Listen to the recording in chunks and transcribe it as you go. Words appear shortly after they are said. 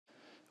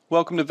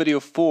Welcome to video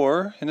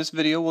 4. In this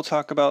video we'll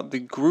talk about the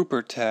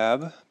grouper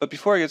tab, but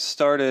before I get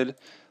started,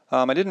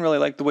 I didn't really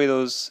like the way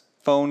those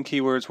phone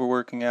keywords were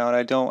working out.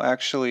 I don't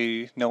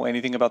actually know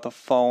anything about the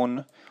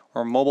phone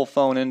or mobile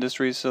phone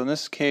industry, so in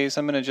this case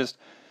I'm going to just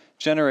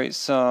generate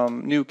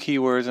some new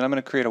keywords and I'm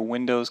going to create a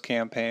Windows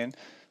campaign,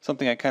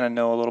 something I kind of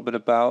know a little bit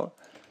about.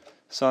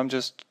 So I'm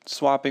just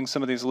swapping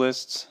some of these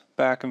lists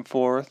back and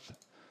forth.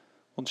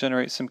 We'll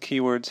generate some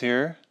keywords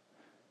here,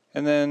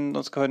 and then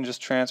let's go ahead and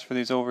just transfer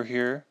these over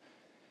here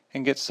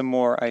and get some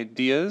more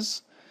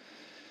ideas.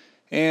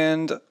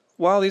 And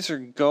while these are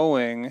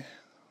going,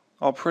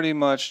 I'll pretty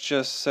much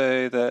just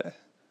say that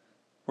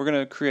we're going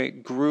to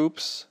create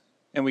groups,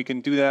 and we can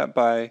do that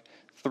by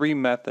 3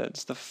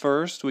 methods. The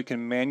first, we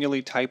can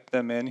manually type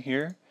them in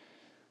here.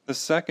 The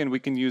second, we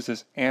can use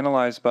this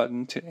Analyze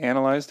button to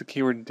analyze the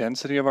keyword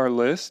density of our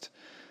list.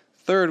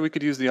 Third, we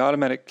could use the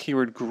automatic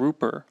keyword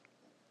grouper.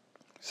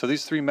 So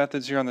these 3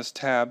 methods here on this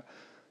tab.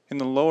 In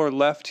the lower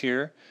left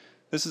here,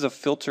 this is a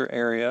filter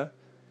area.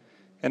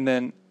 And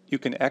then you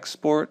can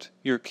export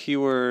your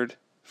keyword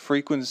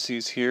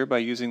frequencies here by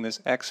using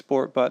this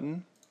export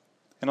button.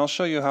 And I'll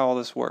show you how all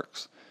this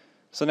works.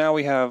 So now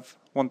we have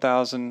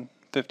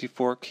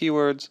 1054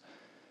 keywords.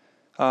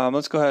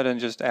 Let's go ahead and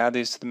just add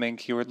these to the main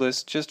keyword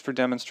list just for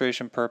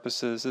demonstration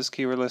purposes. This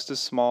keyword list is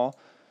small.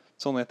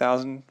 It's only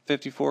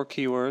 1054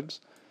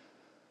 keywords.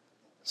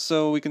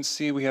 So we can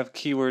see we have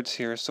keywords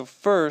here. So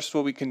first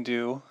what we can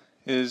do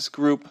is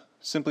group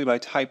simply by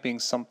typing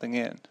something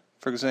in.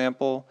 For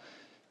example,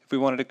 if we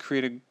wanted to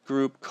create a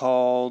group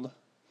called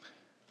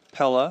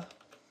Pella,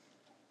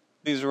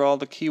 these are all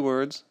the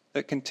keywords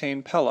that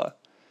contain Pella.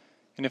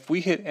 And if we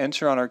hit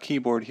enter on our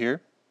keyboard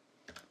here,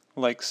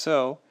 like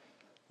so,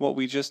 what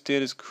we just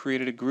did is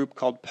created a group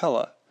called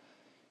Pella.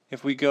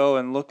 If we go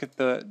and look at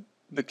the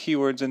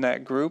keywords in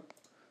that group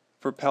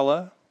for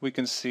Pella, we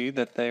can see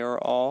that they are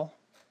all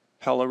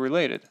Pella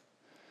related.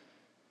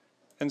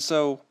 And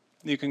so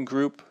you can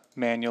group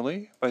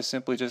manually by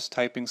simply just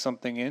typing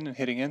something in and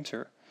hitting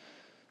enter.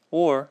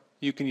 Or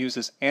you can use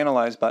this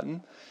Analyze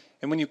button,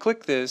 and when you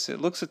click this,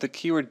 it looks at the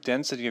keyword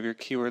density of your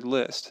keyword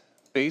list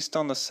based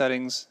on the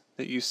settings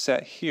that you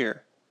set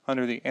here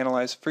under the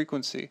Analyze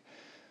frequency.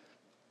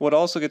 What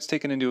also gets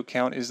taken into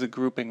account is the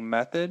grouping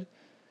method,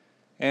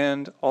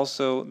 and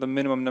also the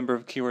minimum number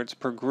of keywords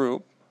per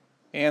group,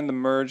 and the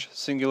merge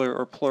singular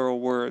or plural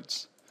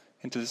words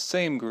into the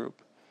same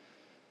group.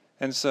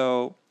 And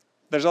so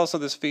there's also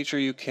this feature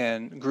you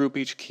can group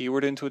each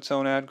keyword into its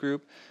own ad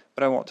group,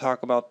 but I won't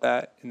talk about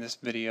that in this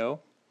video.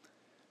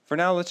 For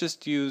now, let's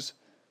just use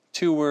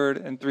 2-word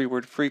and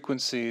 3-word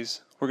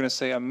frequencies. We're going to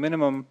say a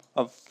minimum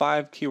of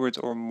 5 keywords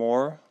or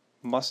more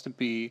must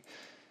be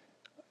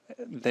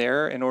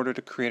there in order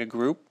to create a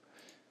group.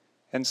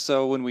 And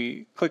so when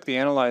we click the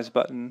Analyze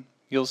button,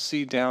 you'll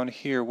see down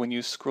here when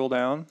you scroll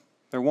down,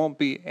 there won't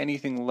be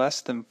anything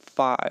less than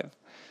 5.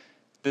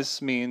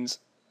 This means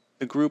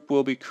the group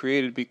will be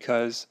created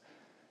because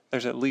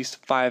there's at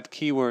least 5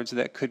 keywords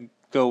that could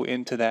go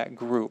into that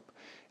group,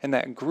 and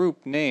that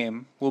group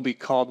name will be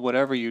called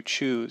whatever you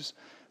choose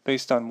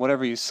based on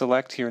whatever you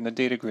select here in the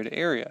data grid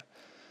area.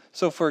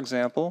 So for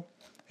example,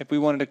 if we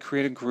wanted to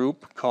create a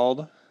group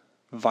called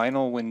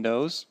vinyl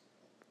windows,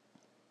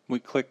 we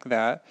click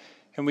that,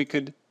 and we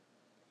could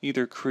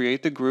either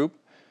create the group,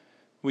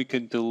 we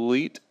could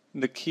delete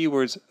the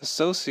keywords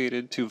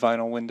associated to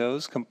vinyl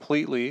windows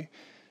completely.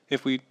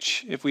 If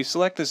we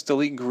select this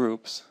delete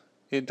groups,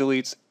 it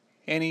deletes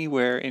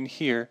anywhere in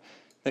here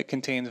that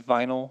contains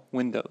vinyl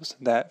windows,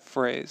 that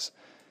phrase.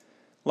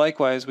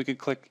 Likewise, we could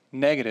click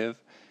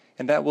negative,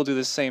 and that will do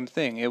the same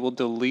thing. It will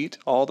delete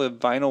all the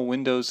vinyl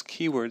windows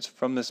keywords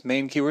from this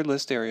main keyword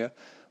list area,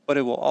 but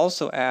it will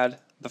also add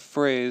the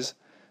phrase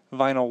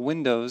vinyl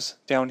windows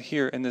down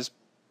here in this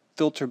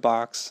filter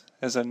box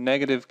as a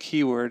negative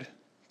keyword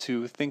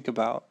to think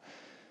about.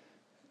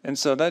 And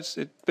so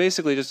it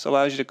basically just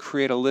allows you to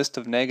create a list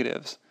of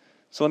negatives.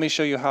 So let me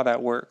show you how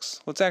that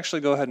works. Let's actually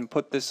go ahead and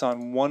put this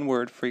on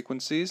 1-word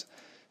frequencies,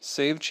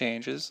 save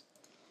changes,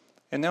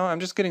 and now I'm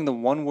just getting the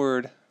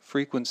 1-word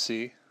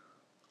frequency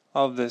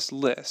of this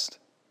list.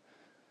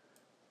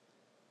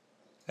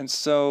 And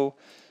so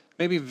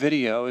maybe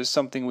video is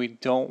something we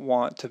don't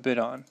want to bid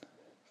on.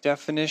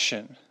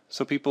 Definition,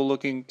 so people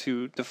looking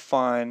to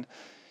define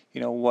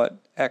what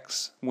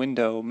X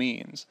window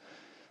means.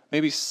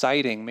 Maybe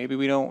citing, maybe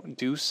we don't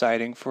do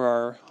citing for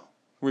our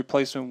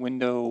replacement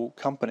window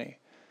company.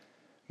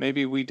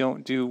 Maybe we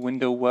don't do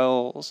window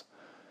wells,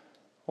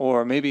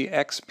 or maybe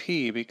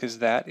XP because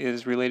that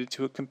is related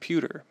to a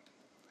computer.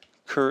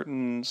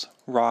 Curtains,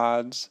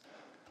 rods,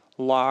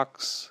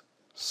 locks,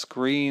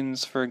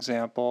 screens, for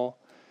example,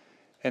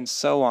 and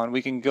so on.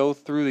 We can go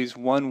through these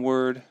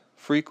 1-word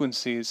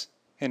frequencies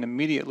and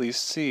immediately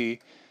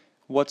see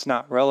what's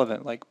not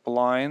relevant, like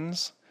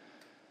blinds,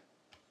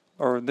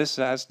 or this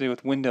has to do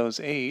with Windows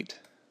 8.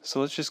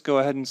 So let's just go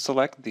ahead and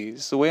select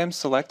these. The way I'm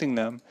selecting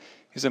them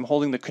is I'm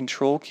holding the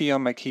control key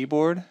on my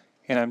keyboard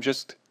and I'm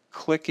just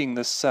clicking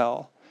the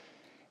cell.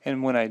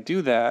 And when I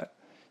do that,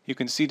 you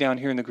can see down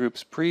here in the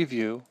group's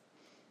preview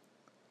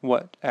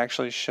what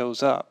actually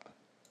shows up.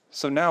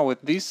 So now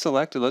with these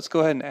selected, let's go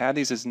ahead and add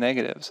these as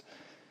negatives.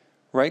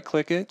 Right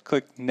click it,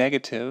 click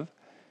negative,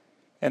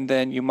 and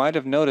then you might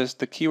have noticed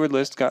the keyword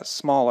list got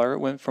smaller. It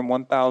went from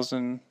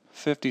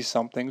 1050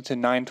 something to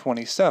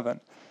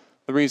 927.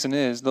 The reason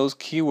is those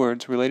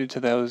keywords related to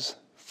those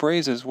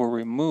phrases were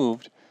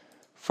removed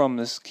from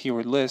this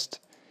keyword list,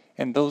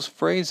 and those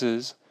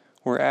phrases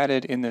were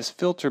added in this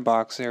filter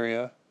box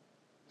area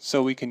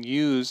so we can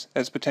use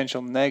as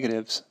potential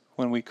negatives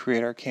when we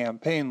create our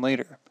campaign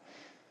later.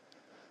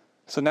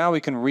 So now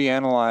we can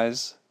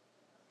reanalyze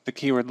the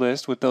keyword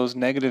list with those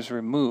negatives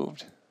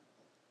removed.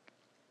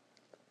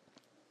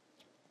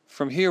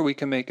 From here we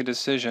can make a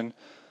decision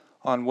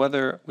on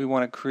whether we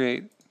want to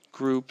create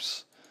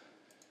groups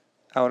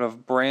out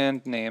of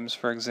brand names,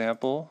 for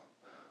example,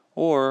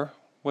 or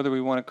whether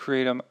we want to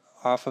create them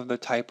off of the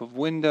type of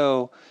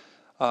window,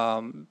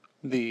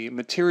 the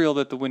material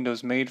that the window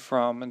is made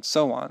from, and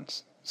so on.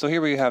 So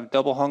here we have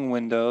double hung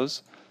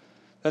windows.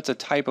 That's a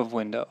type of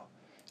window.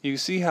 You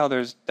see how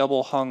there's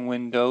double hung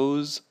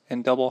windows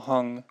and double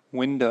hung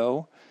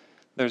window.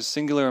 There's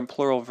singular and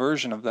plural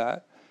version of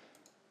that.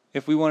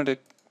 If we wanted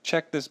to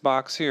check this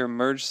box here,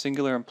 merge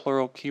singular and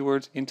plural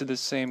keywords into the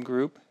same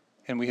group,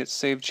 and we hit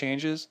save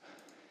changes,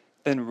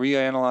 then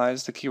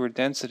reanalyze the keyword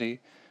density,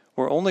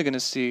 we're only going to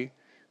see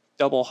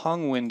double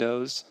hung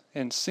windows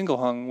and single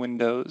hung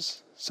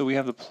windows. So we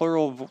have the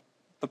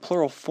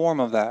plural form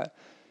of that.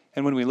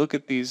 And when we look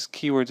at these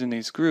keywords in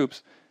these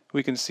groups,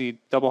 we can see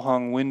double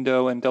hung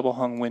window and double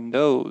hung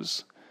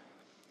windows.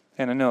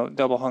 And I know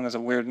double hung is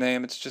a weird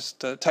name, it's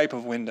just a type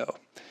of window.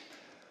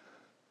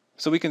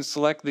 So we can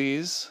select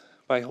these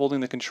by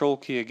holding the control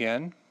key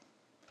again,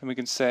 and we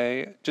can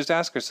say, just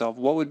ask ourselves,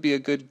 what would be a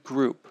good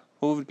group?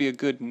 What would be a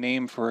good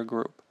name for a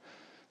group?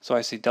 So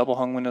I see double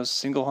hung windows,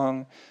 single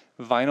hung,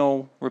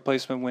 vinyl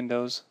replacement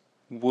windows,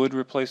 wood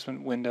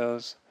replacement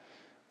windows,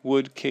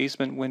 wood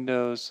casement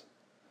windows,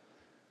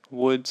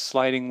 wood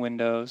sliding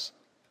windows,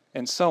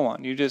 and so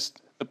on.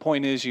 The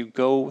point is you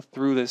go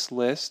through this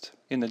list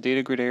in the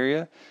data grid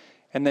area,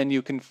 and then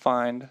you can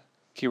find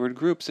keyword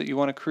groups that you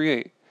want to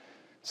create.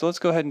 So let's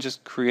go ahead and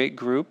just create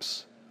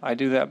groups. I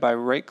do that by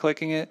right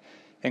clicking it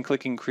and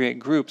clicking create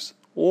groups,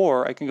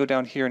 or I can go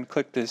down here and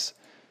click this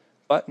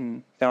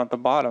button down at the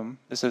bottom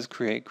that says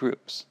create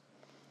groups.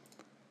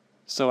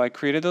 So I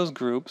created those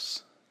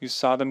groups. You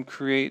saw them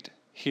create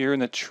here in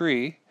the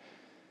tree,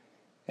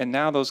 and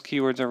now those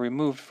keywords are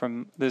removed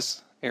from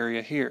this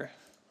area here.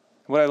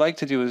 What I like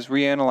to do is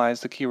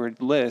reanalyze the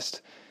keyword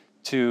list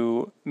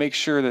to make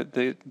sure that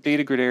the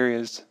data grid area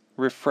is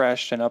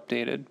refreshed and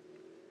updated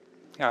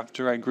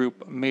after I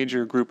group a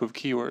major group of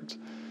keywords.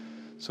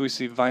 So we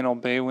see vinyl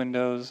bay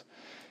windows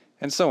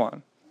and so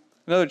on.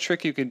 Another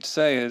trick you could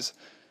say is,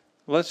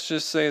 let's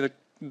just say that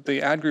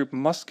the ad group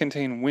must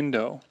contain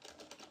window.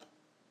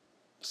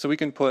 So we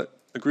can put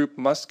the group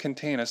must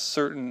contain a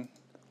certain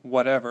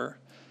whatever.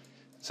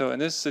 So in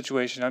this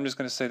situation, I'm just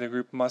going to say the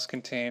group must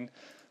contain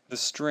the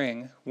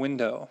string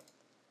window.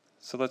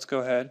 So let's go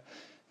ahead,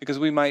 because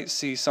we might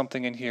see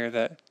something in here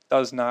that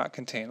does not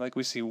contain, like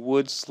we see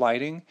wood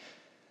sliding,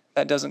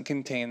 that doesn't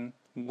contain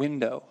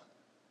window,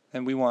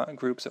 and we want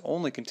groups that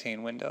only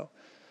contain window.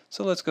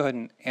 So let's go ahead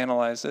and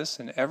analyze this,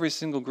 and every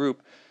single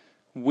group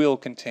will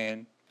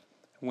contain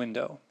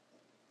window.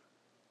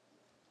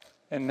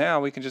 And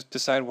now we can just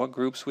decide what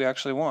groups we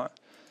actually want.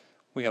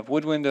 We have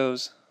wood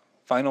windows,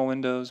 vinyl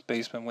windows,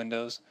 basement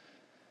windows,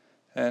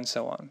 and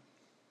so on.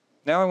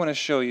 Now I want to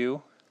show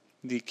you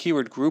the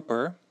keyword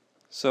grouper.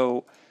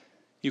 So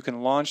you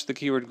can launch the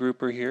keyword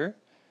grouper here,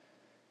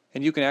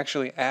 and you can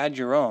actually add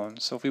your own.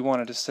 So if we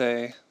wanted to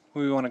say,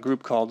 we want a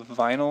group called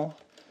vinyl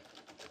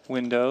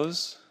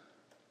windows,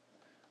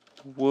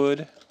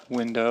 wood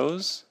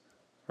windows,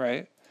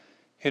 right?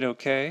 Hit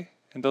OK,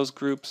 and those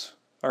groups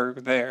are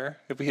there.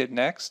 If we hit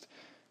next,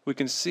 we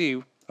can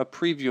see a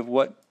preview of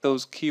what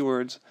those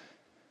keywords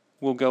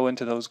will go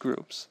into those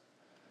groups.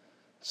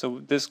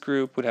 So this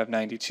group would have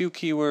 92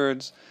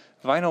 keywords,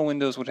 vinyl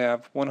windows would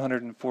have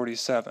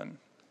 147.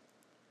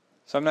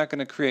 So I'm not going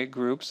to create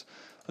groups.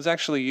 Let's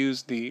actually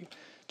use the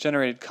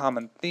generated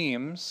common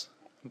themes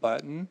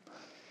button, and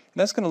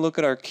that's going to look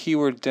at our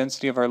keyword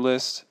density of our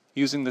list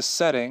using the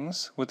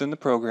settings within the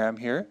program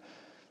here,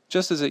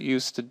 just as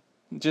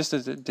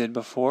it did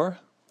before.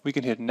 We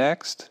can hit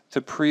next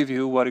to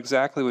preview what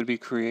exactly would be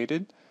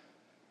created,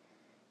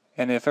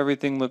 and if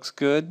everything looks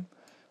good,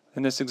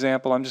 in this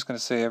example I'm just going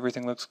to say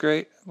everything looks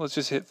great. Let's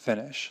just hit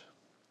finish.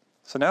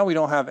 So now we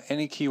don't have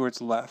any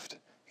keywords left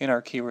in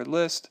our keyword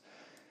list.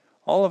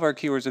 All of our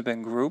keywords have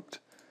been grouped.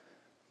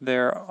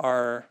 There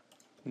are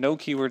no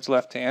keywords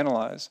left to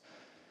analyze.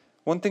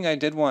 One thing I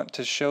did want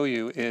to show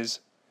you is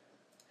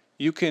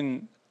you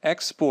can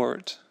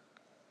export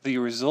the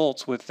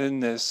results within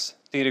this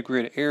data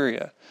grid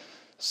area.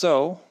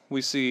 So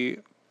we see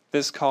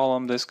this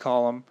column, this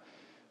column.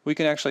 We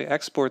can actually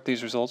export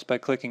these results by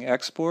clicking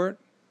export.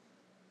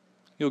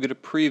 You'll get a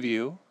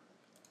preview.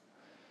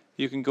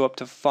 You can go up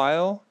to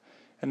file,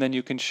 and then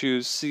you can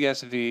choose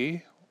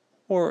CSV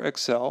or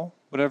Excel,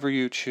 whatever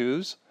you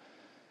choose.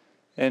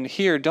 And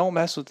here, don't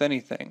mess with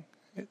anything.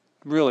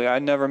 Really, I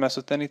never mess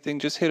with anything.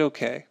 Just hit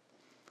OK.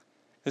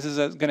 This is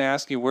going to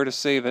ask you where to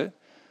save it.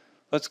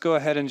 Let's go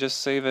ahead and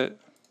just save it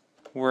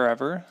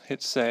wherever.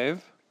 Hit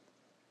save.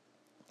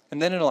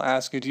 And then it'll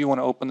ask you, do you want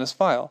to open this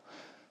file?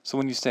 So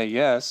when you say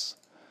yes,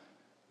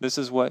 this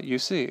is what you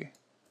see.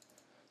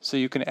 So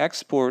you can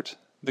export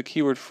the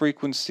keyword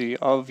frequency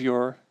of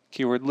your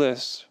keyword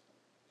list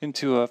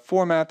into a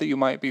format that you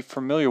might be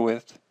familiar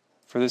with.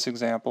 For this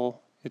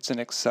example, it's in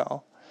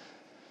Excel.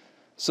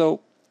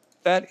 So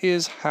that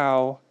is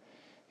how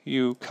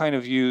you kind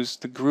of use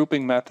the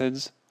grouping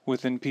methods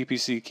within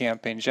PPC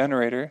Campaign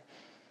Generator.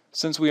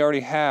 Since we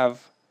already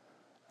have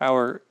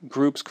our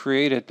groups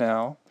created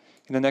now,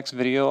 in the next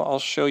video I'll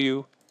show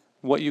you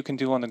what you can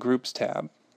do on the Groups tab.